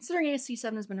considering ASCE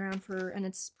 7 has been around for, and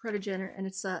its progenitor and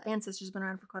its ancestors have been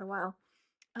around for quite a while,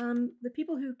 the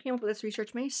people who came up with this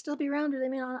research may still be around, or they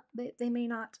may not. They may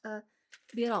not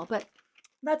be at all. But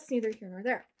that's neither here nor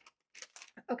there.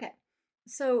 Okay,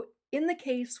 so in the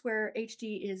case where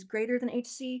HD is greater than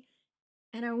HC,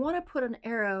 and I want to put an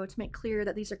arrow to make clear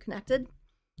that these are connected,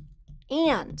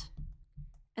 and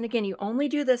again, you only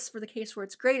do this for the case where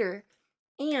it's greater,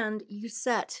 and you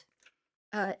set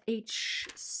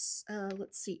let's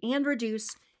see, and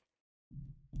reduce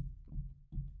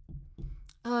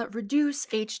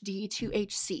HD to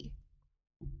HC.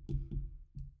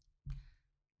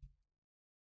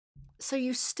 So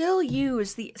you still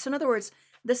use the, so in other words,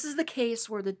 this is the case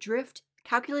where the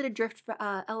calculated drift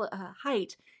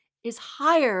height is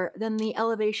higher than the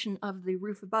elevation of the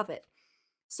roof above it.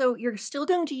 So you're still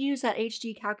going to use that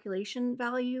HD calculation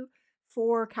value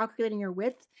for calculating your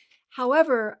width.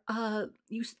 However,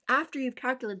 after you've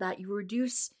calculated that, you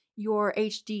reduce your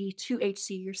HD to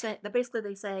HC. You're saying that basically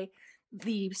they say,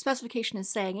 the specification is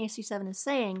saying, ASCE 7 is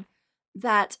saying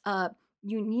that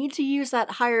you need to use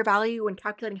that higher value when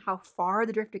calculating how far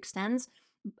the drift extends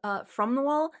from the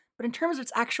wall, but in terms of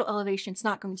its actual elevation, it's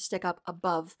not going to stick up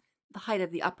above the height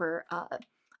of the upper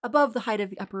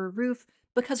roof,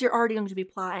 because you're already going to be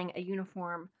applying a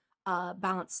uniform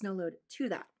balanced snow load to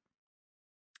that.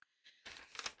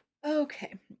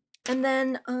 Okay, and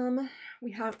then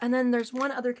there's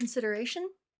one other consideration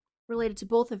related to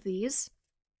both of these.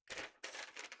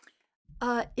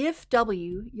 If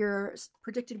W, your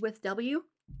predicted width W,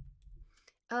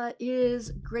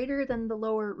 is greater than the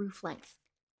lower roof length.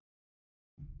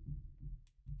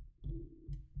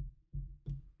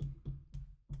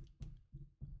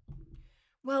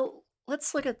 Well,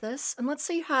 let's look at this, and let's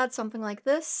say you had something like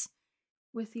this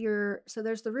with so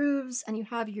there's the roofs, and you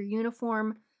have your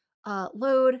uniform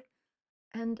load,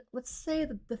 and let's say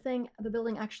the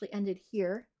building actually ended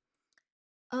here.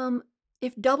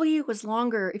 If W was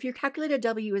longer, if your calculated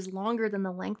W is longer than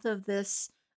the length of this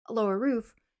lower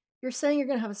roof, you're saying you're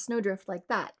going to have a snowdrift like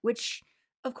that, which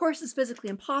of course is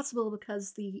physically impossible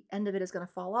because the end of it is going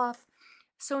to fall off.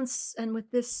 So, and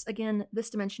with this, again, this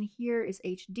dimension here is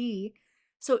HD.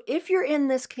 So if you're in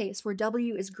this case where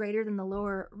W is greater than the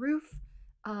lower roof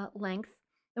length,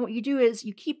 then what you do is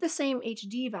you keep the same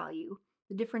HD value,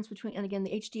 the difference between, and again,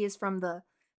 the HD is from the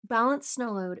balanced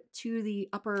snow load to the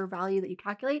upper value that you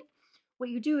calculate. What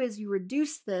you do is you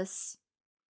reduce this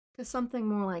to something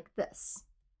more like this.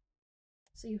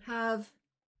 So you have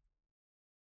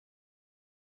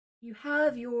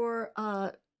your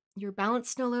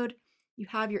balanced snow load, you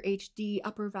have your HD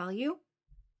upper value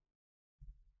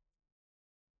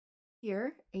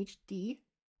here, HD.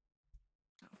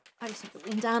 Oh, I just need to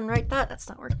lean down and write that. That's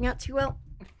not working out too well.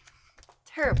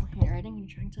 Terrible handwriting when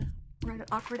you're trying to write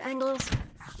at awkward angles.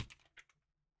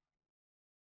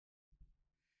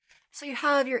 So you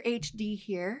have your HD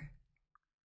here,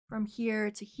 from here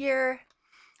to here,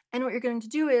 and what you're going to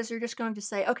do is you're just going to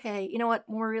say, okay, you know what,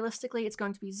 more realistically, it's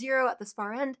going to be 0 at this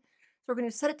far end, so we're going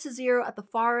to set it to 0 at the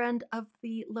far end of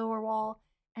the lower wall,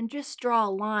 and just draw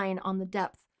a line on the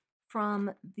depth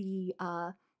from the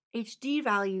HD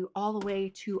value all the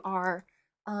way to our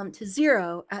to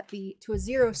 0 to a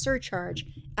 0 surcharge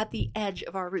at the edge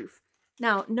of our roof.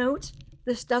 Now, note,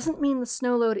 this doesn't mean the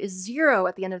snow load is 0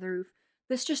 at the end of the roof.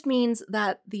 This just means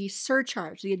that the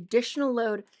surcharge, the additional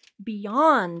load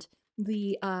beyond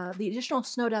the additional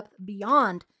snow depth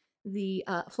beyond the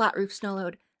flat roof snow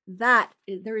load, that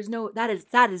is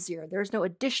 0. There is no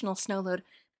additional snow load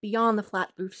beyond the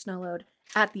flat roof snow load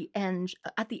at the end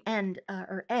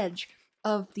or edge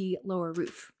of the lower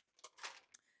roof.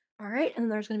 All right, and then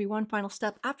there's going to be one final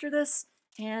step after this,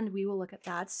 and we will look at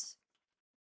that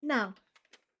now.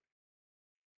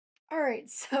 All right,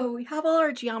 so we have all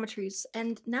our geometries,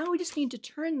 and now we just need to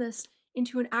turn this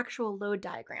into an actual load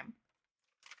diagram.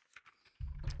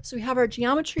 So we have our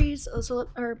geometries,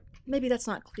 or maybe that's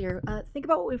not clear. Think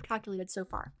about what we've calculated so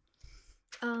far.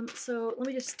 So let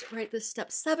me just write this step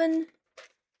 7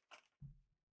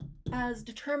 as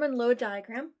determine load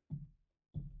diagram.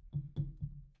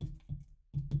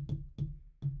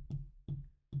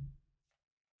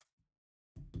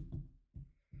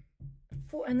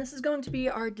 And this is going to be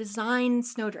our design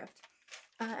snowdrift.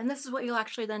 And this is what you'll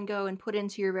actually then go and put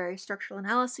into your various structural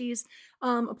analyses,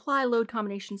 apply load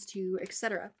combinations to,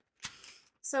 etc.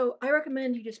 So I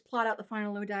recommend you just plot out the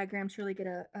final load diagram to really get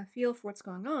a feel for what's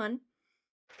going on.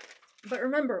 But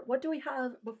remember, what do we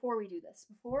have before we do this?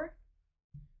 Before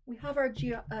we have our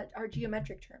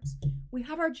geometric terms. We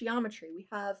have our geometry. We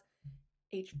have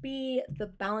HB, the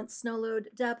balanced snow load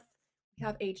depth. We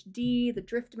have HD, the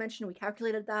drift dimension. We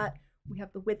calculated that. We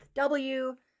have the width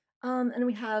W, and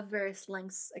we have various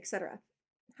lengths, etc.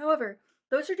 However,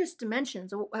 those are just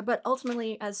dimensions, but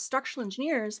ultimately, as structural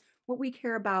engineers, what we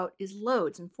care about is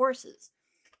loads and forces.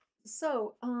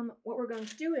 So what we're going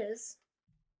to do is,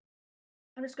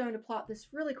 I'm just going to plot this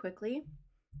really quickly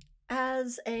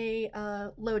as a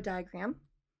load diagram.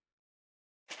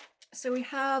 So we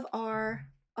have our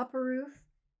upper roof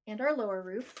and our lower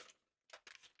roof.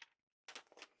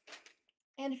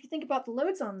 And if you think about the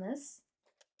loads on this,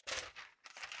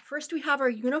 first we have our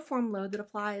uniform load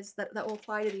that will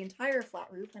apply to the entire flat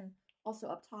roof and also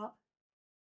up top.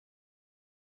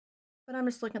 But I'm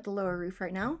just looking at the lower roof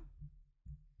right now.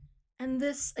 And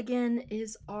this again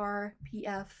is our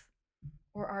PF,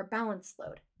 or our balance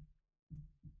load.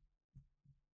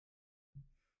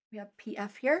 We have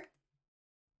PF here.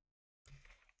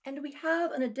 And we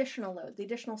have an additional load, the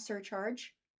additional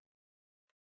surcharge.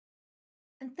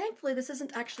 And thankfully, this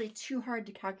isn't actually too hard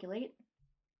to calculate.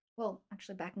 Well,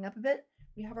 actually backing up a bit,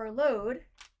 we have our load.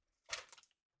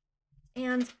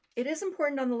 And it is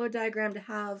important on the load diagram to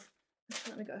have,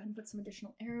 let me go ahead and put some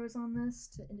additional arrows on this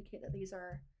to indicate that these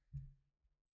are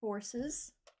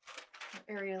forces,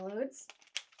 or area loads.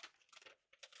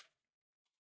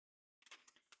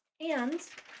 And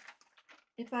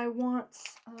if I want,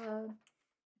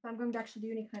 if I'm going to actually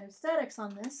do any kind of statics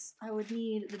on this, I would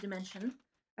need the dimension.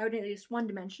 I would need at least one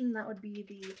dimension, and that would be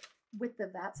the width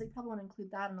of that, so you probably want to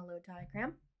include that in a load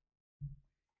diagram.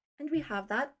 And we have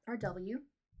that, our W.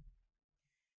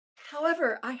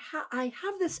 However, I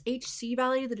have this HC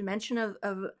value, the dimension of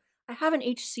I have an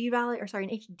HC value, or sorry, an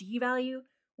HD value,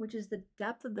 which is the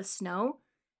depth of the snow.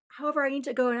 However, I need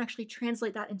to go and actually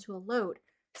translate that into a load.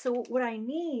 So what I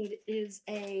need is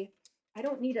I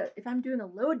don't need if I'm doing a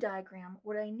load diagram,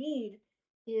 what I need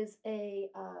is a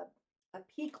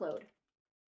peak load,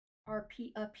 or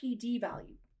a PD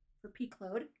value for peak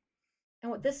load.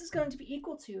 And what this is going to be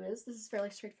equal to is, this is fairly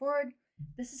straightforward,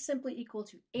 this is simply equal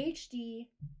to HD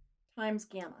times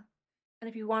gamma. And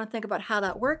if you want to think about how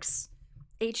that works,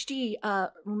 HD,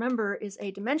 remember, is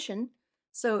a dimension.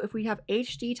 So if we have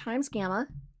HD times gamma,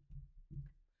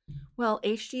 well,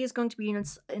 HD is going to be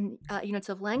units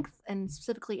of length, and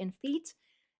specifically in feet,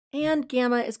 and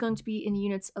gamma is going to be in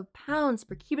units of pounds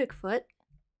per cubic foot.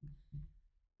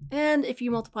 And if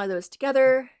you multiply those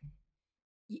together,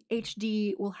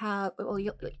 HD will have, well,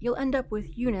 you'll end up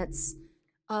with units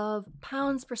of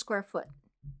pounds per square foot,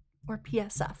 or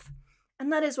PSF.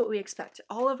 And that is what we expect.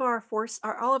 All of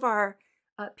our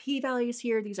P values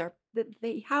here,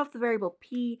 they have the variable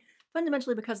P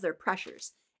fundamentally because they're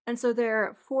pressures. And so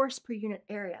they're force per unit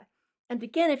area. And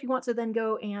again, if you want to then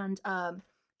go and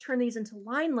turn these into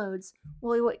line loads,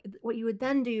 well, what you would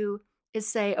then do is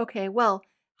say, okay, well,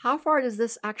 how far does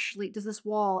this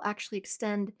wall actually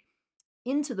extend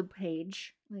into the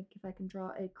page? Like if I can draw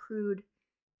a crude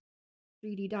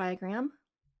 3D diagram,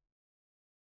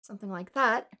 something like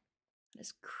that.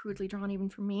 It's crudely drawn even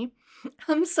for me.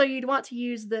 So you'd want to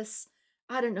use this,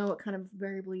 I don't know what kind of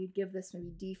variable you'd give this,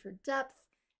 maybe D for depth.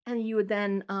 And you would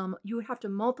then, you would have to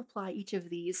multiply each of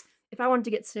these. If I wanted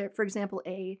to get, for example,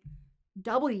 a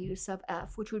W sub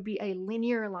F, which would be a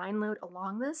linear line load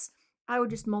along this, I would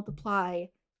just multiply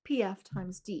PF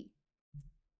times D.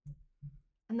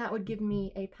 And that would give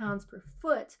me a pounds per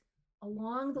foot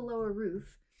along the lower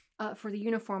roof for the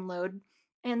uniform load.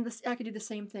 And this, I could do the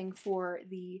same thing for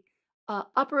the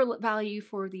upper value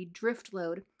for the drift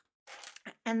load,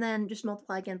 and then just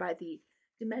multiply again by the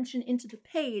dimension into the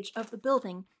page of the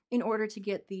building in order to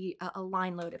get the a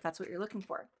line load, if that's what you're looking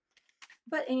for.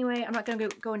 But anyway, I'm not going to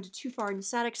go into too far into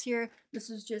statics here. This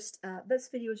is just this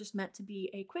video is just meant to be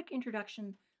a quick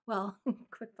introduction. Well,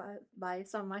 quick by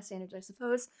some of my standards, I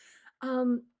suppose.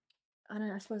 I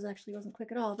suppose it actually wasn't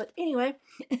quick at all. But anyway,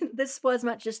 this was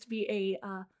meant just to be a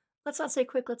let's not say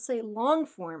quick, let's say long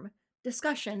form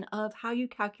discussion of how you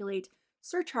calculate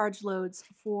surcharge loads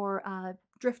for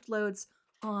drift loads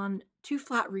on two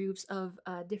flat roofs of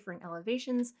differing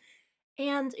elevations.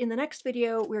 And in the next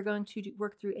video, we're going to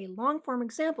work through a long form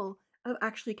example of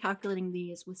actually calculating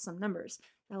these with some numbers.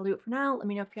 That'll do it for now. Let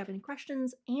me know if you have any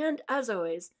questions. And as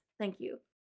always, thank you.